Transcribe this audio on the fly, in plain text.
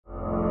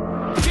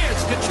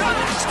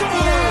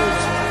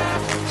scores!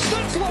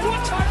 Stutzla,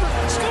 one-timer,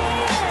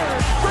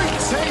 scores! Great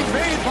save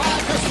made by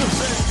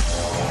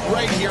Gustafsson.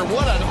 Right here,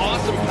 what an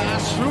awesome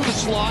pass through the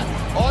slot,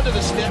 onto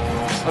the stick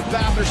of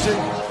Batherson.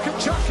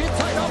 Kachuk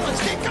inside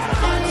Olenski, got it,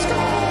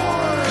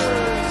 scores!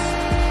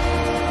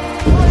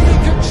 Brady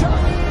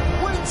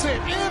Kachuk wins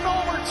it in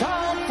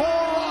overtime for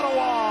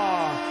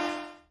Ottawa.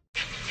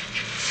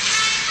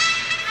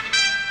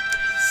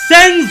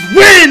 Sens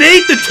win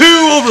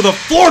 8-2 over the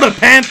Florida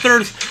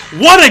Panthers.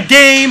 What a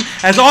game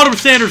as Ottawa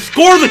Sanders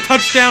score the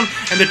touchdown,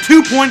 and the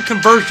two-point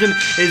conversion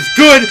is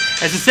good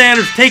as the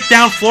Sanders take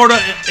down Florida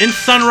in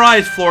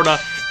Sunrise, Florida,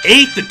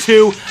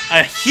 8-2.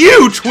 A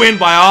huge win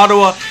by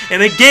Ottawa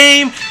in a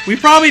game we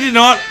probably did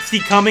not see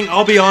coming.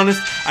 I'll be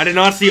honest, I did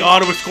not see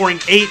Ottawa scoring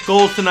 8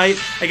 goals tonight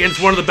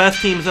against one of the best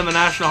teams in the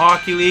National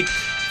Hockey League.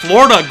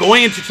 Florida,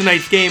 going into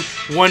tonight's game,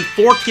 won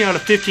 14 out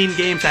of 15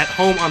 games at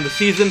home on the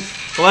season.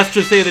 So let's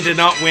just say they did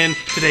not win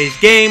today's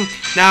game.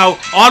 Now,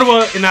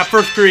 Ottawa in that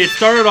first period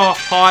started off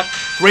hot.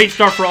 Great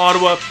start for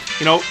Ottawa.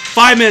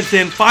 5 minutes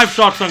in, 5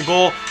 shots on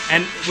goal.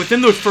 And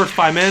within those first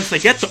 5 minutes, they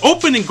get the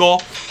opening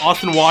goal.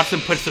 Austin Watson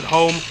puts it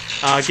home,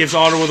 gives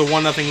Ottawa the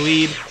 1-0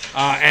 lead.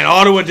 And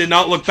Ottawa did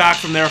not look back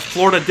from there.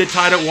 Florida did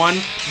tie it at 1.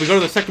 We go to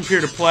the second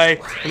period of play,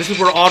 and this is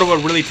where Ottawa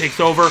really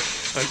takes over.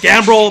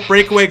 Gambrel,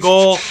 breakaway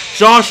goal.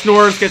 Josh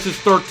Norris gets his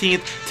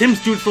 13th. Tim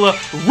Stutzla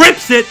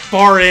rips it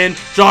far in.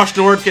 Josh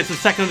Norris gets his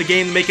second of the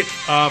game to make it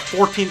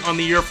 14th on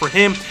the year for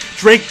him.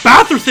 Drake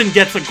Batherson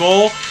gets a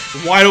goal.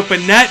 Wide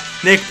open net.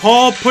 Nick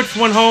Paul puts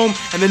one home,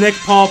 and then Nick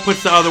Paul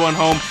puts the other one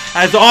home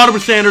as the Ottawa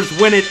Sanders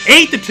win it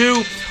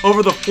 8-2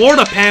 over the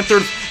Florida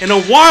Panthers in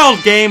a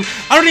wild game.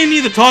 I don't even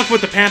need to talk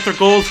about the Panther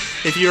goals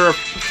if you're a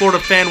Florida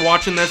fan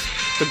watching this.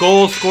 The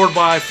goals scored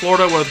by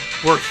Florida were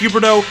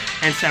Huberdeau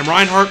and Sam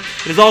Reinhart.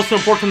 It is also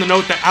important to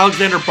note that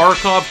Alexander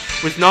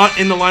Barkov was not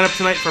in the lineup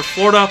tonight for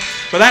Florida,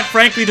 but that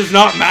frankly does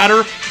not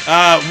matter.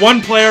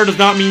 One player does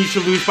not mean you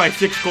should lose by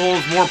 6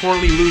 goals. More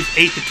importantly, lose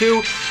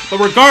 8-2. But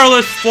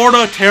regardless,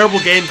 Florida, terrible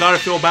game. Gotta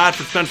feel bad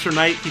for Spencer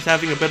Knight. He's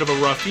having a bit of a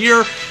rough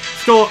year.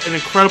 Still an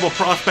incredible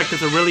prospect.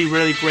 There's a really,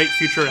 really great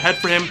future ahead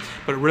for him,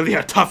 but really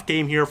a tough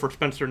game here for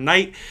Spencer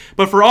Knight.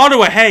 But for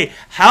Ottawa, hey,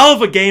 hell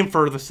of a game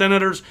for the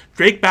Senators.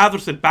 Drake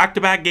Batherson,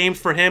 back-to-back games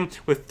for him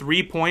with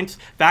 3 points.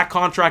 That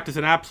contract is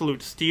an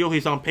absolute steal.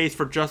 He's on pace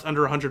for just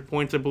under 100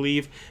 points, I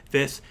believe,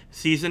 this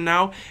season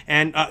now.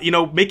 And,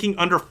 making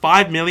under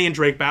 $5 million,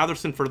 Drake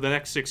Batherson, for the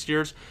next 6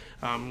 years.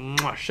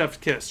 Chef's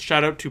kiss.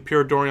 Shout out to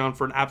Pierre Dorion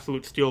for an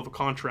absolute steal of a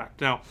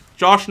contract. Now,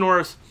 Josh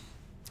Norris,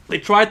 they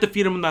tried to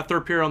feed him in that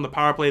third period on the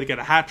power play to get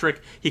a hat trick.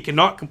 He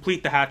cannot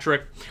complete the hat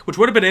trick, which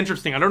would have been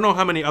interesting. I don't know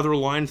how many other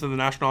lines in the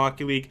National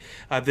Hockey League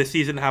this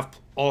season have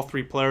all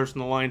 3 players in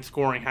the line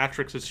scoring hat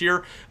tricks this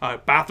year.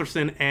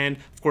 Batherson and,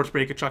 of course,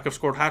 Brady Kachuk have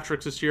scored hat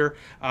tricks this year.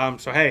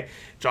 So, hey,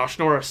 Josh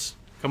Norris,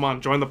 come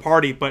on, join the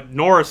party. But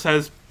Norris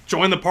has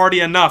joined the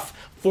party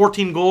enough.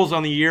 14 goals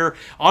on the year.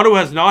 Ottawa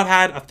has not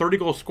had a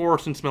 30-goal scorer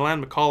since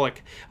Milan McCulloch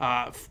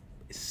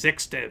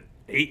 6 to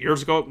 8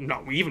 years ago.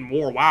 No, even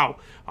more. Wow.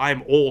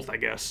 I'm old, I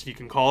guess you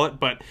can call it.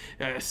 But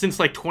since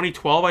like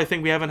 2012, I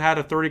think we haven't had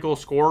a 30-goal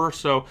scorer.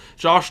 So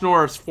Josh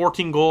Norris,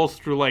 14 goals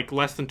through like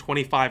less than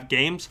 25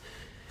 games.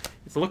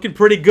 It's looking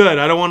pretty good.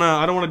 I don't want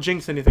to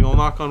jinx anything. I'll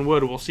knock on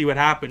wood. We'll see what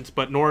happens.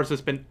 But Norris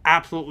has been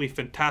absolutely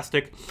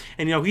fantastic.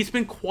 And, he's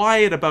been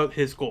quiet about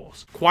his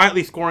goals.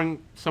 Quietly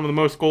scoring some of the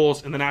most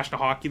goals in the National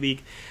Hockey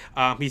League.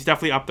 He's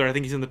definitely up there. I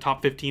think he's in the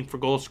top 15 for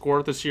goals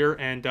scored this year.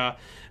 And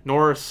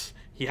Norris,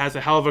 he has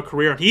a hell of a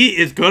career. He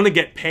is going to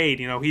get paid.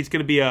 He's going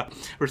to be a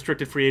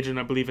restricted free agent,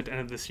 I believe, at the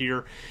end of this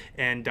year.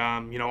 And,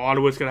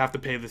 Ottawa's going to have to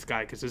pay this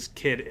guy because this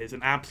kid is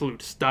an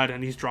absolute stud,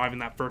 and he's driving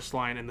that first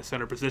line in the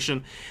center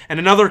position. And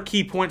another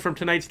key point from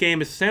tonight's game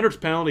is Sanders'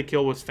 penalty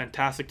kill was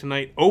fantastic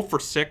tonight. 0 for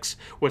 6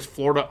 was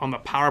Florida on the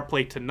power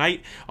play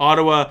tonight.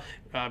 Ottawa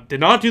did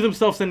not do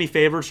themselves any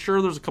favors.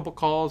 Sure, there's a couple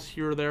calls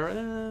here or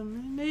there.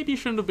 Maybe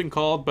shouldn't have been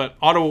called, but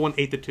Ottawa won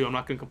 8-2. I'm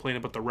not going to complain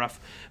about the ref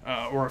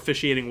or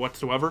officiating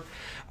whatsoever.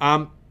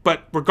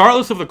 But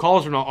regardless of the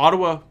calls or not,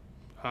 Ottawa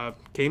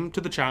came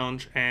to the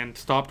challenge and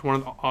stopped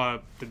one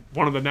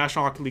of the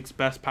National Hockey League's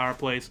best power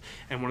plays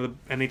and one of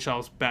the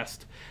NHL's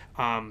best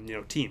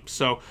teams.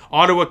 So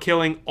Ottawa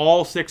killing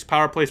all 6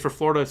 power plays for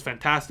Florida is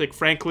fantastic.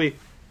 Frankly,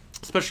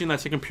 especially in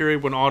that second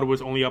period when Ottawa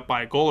was only up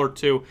by a goal or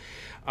 2.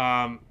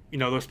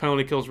 Those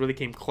penalty kills really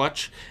came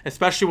clutch,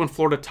 especially when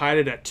Florida tied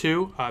it at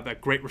 2. That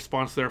great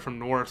response there from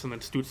Norris, and then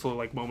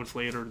Stutzla, moments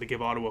later, to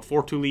give Ottawa a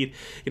 4-2 lead.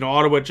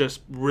 Ottawa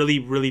just really,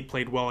 really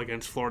played well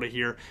against Florida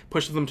here,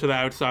 pushing them to the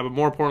outside, but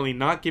more importantly,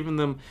 not giving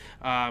them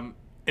an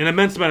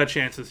immense amount of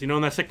chances. In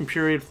that second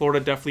period,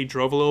 Florida definitely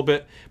drove a little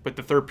bit, but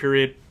the third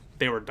period,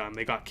 they were done.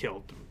 They got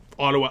killed.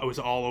 Ottawa was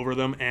all over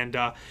them, and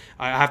I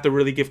have to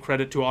really give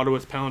credit to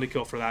Ottawa's penalty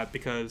kill for that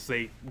because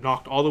they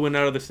knocked all the wind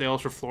out of the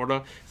sails for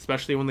Florida,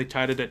 especially when they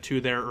tied it at 2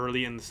 there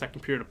early in the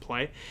second period of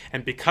play.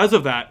 And because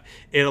of that,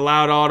 it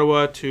allowed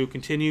Ottawa to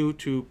continue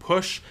to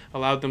push,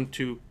 allowed them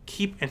to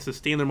keep and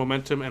sustain their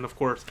momentum, and of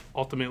course,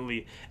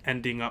 ultimately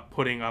ending up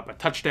putting up a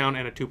touchdown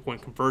and a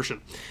 2-point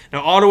conversion.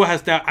 Now, Ottawa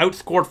has now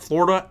outscored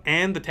Florida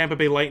and the Tampa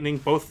Bay Lightning,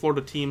 both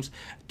Florida teams,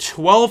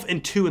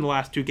 12-2 in the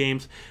last 2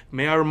 games.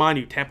 May I remind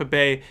you, Tampa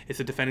Bay is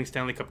the defending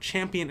Stanley Cup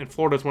champion, and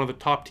Florida is one of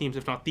the top teams,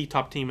 if not the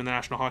top team in the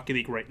National Hockey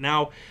League right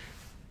now.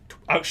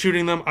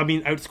 Outscoring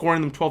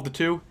them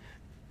 12-2.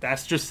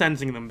 That's just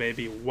sensing them,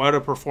 baby. What a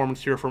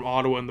performance here from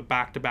Ottawa in the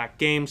back-to-back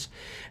games.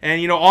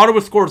 And, you know, Ottawa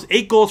scores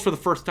 8 goals for the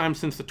first time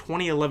since the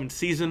 2011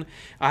 season.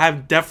 I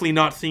have definitely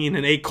not seen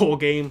an 8-goal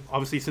game,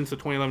 obviously, since the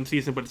 2011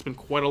 season, but it's been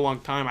quite a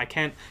long time. I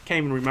can't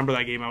even remember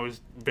that game. I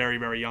was very,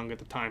 very young at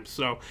the time.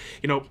 So,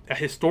 you know, a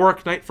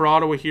historic night for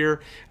Ottawa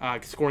here,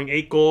 scoring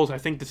 8 goals. I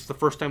think this is the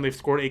first time they've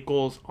scored 8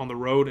 goals on the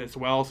road as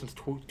well since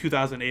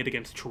 2008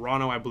 against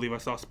Toronto. I believe I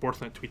saw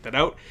Sportsnet tweet that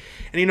out.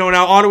 And, you know,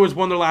 now Ottawa's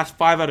won their last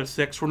 5 out of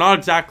 6. We're not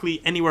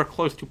exactly anywhere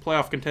close to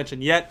playoff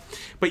contention yet,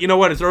 but you know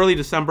what? It's early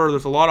December.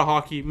 There's a lot of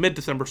hockey.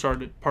 Mid-December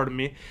started. Pardon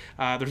me.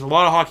 There's a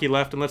lot of hockey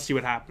left, and let's see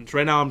what happens.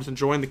 Right now, I'm just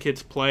enjoying the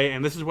kids play,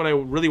 and this is what I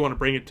really want to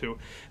bring it to: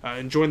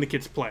 enjoying the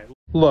kids play.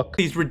 Look,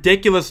 these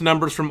ridiculous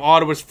numbers from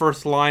Ottawa's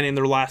first line in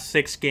their last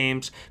 6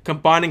 games,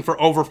 combining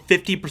for over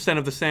 50%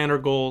 of the center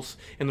goals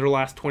in their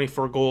last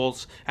 24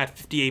 goals at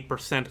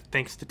 58%,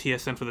 thanks to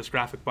TSN for this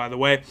graphic, by the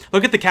way.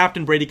 Look at the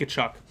captain, Brady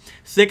Tkachuk.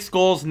 6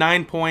 goals,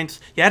 9 points.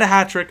 He had a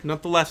hat trick,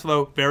 nonetheless,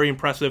 though, very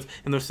impressive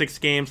in those 6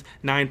 games.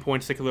 9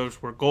 points, 6 of those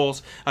were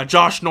goals.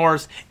 Josh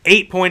Norris,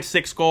 8 points,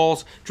 6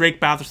 goals. Drake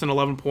Batherson,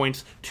 11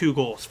 points, 2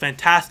 goals.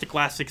 Fantastic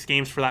last 6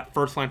 games for that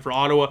first line for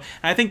Ottawa.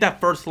 And I think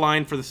that first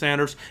line for the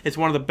Sanders is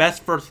one of the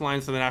best first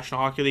lines in the National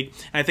Hockey League,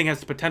 and I think has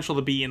the potential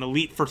to be an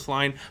elite first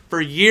line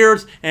for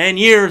years and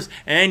years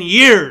and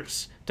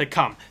years to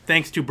come,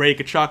 thanks to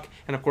Brady Tkachuk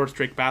and, of course,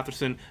 Drake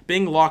Batherson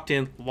being locked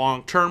in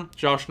long-term.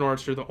 Josh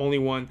Norris, you're the only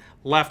one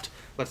left.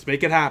 Let's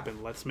make it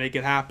happen. Let's make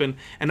it happen.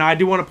 And I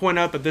do want to point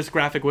out that this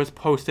graphic was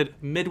posted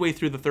midway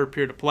through the third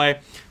period of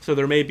play, so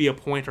there may be a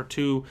point or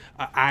two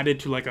added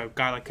to like a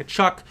guy like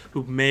Tkachuk,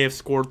 who may have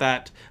scored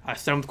that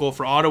 7th goal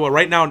for Ottawa.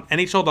 Right now,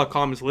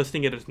 NHL.com is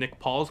listing it as Nick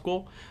Paul's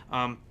goal.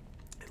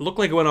 It looked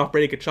like it went off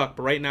Brady Tkachuk,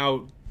 but right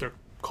now they're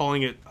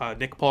calling it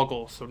Nick Paul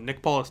goal. So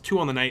Nick Paul has 2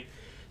 on the night.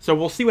 So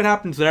we'll see what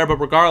happens there, but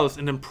regardless,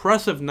 an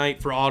impressive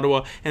night for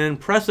Ottawa, an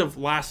impressive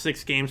last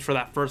 6 games for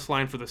that first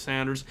line for the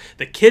Sanders.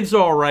 The kids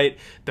are all right,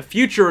 the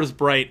future is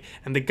bright,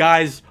 and the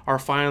guys are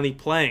finally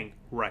playing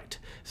right.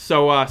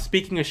 So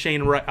speaking of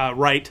Shane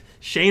Wright,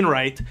 you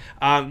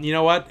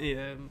know what?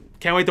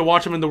 Can't wait to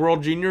watch him in the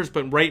World Juniors,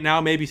 but right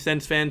now maybe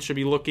Sens fans should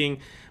be looking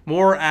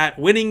more at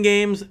winning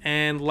games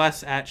and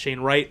less at Shane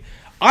Wright.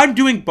 I'm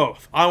doing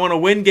both. I want to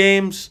win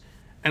games,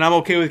 and I'm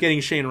okay with getting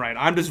Shane Wright.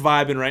 I'm just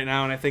vibing right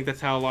now, and I think that's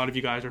how a lot of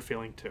you guys are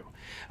feeling too.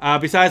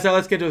 Besides that,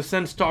 let's get to the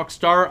Sens Talk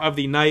Star of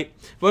the Night,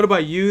 voted by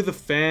you, the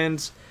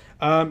fans.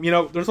 You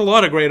know, there's a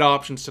lot of great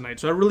options tonight,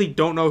 so I really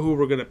don't know who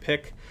we're going to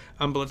pick,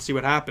 but let's see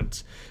what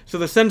happens. So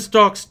the Sens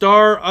Talk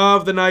Star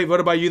of the Night,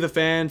 voted by you, the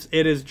fans,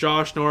 it is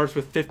Josh Norris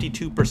with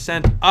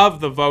 52%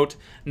 of the vote.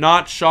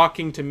 Not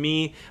shocking to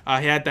me.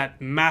 He had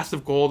that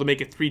massive goal to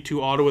make it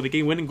 3-2 Ottawa, the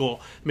game-winning goal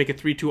to make it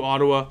 3-2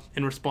 Ottawa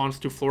in response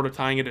to Florida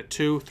tying it at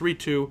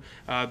 3-2,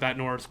 that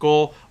Norris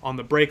goal on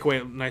the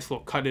breakaway. Nice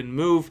little cut-in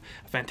move.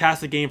 A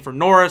fantastic game for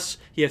Norris.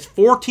 He has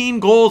 14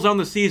 goals on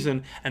the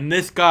season, and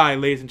this guy,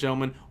 ladies and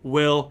gentlemen,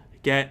 will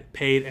get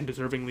paid, and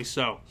deservingly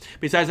so.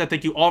 Besides that,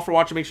 thank you all for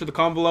watching. Make sure to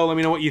comment below. Let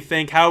me know what you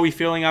think. How are we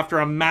feeling after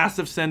a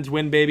massive Sens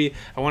win, baby?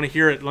 I want to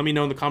hear it. Let me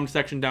know in the comment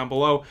section down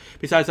below.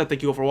 Besides that,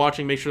 thank you all for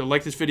watching. Make sure to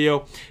like this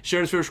video,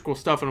 share this really cool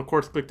stuff, and of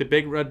course, click the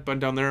big red button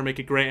down there and make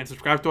it great, and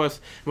subscribe to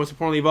us. And most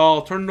importantly of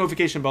all, turn the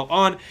notification bell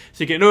on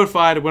so you get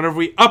notified whenever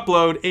we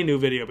upload a new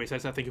video.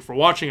 Besides that, thank you for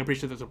watching. I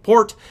appreciate the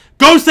support.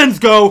 Go Sens,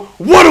 go!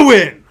 What a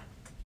win!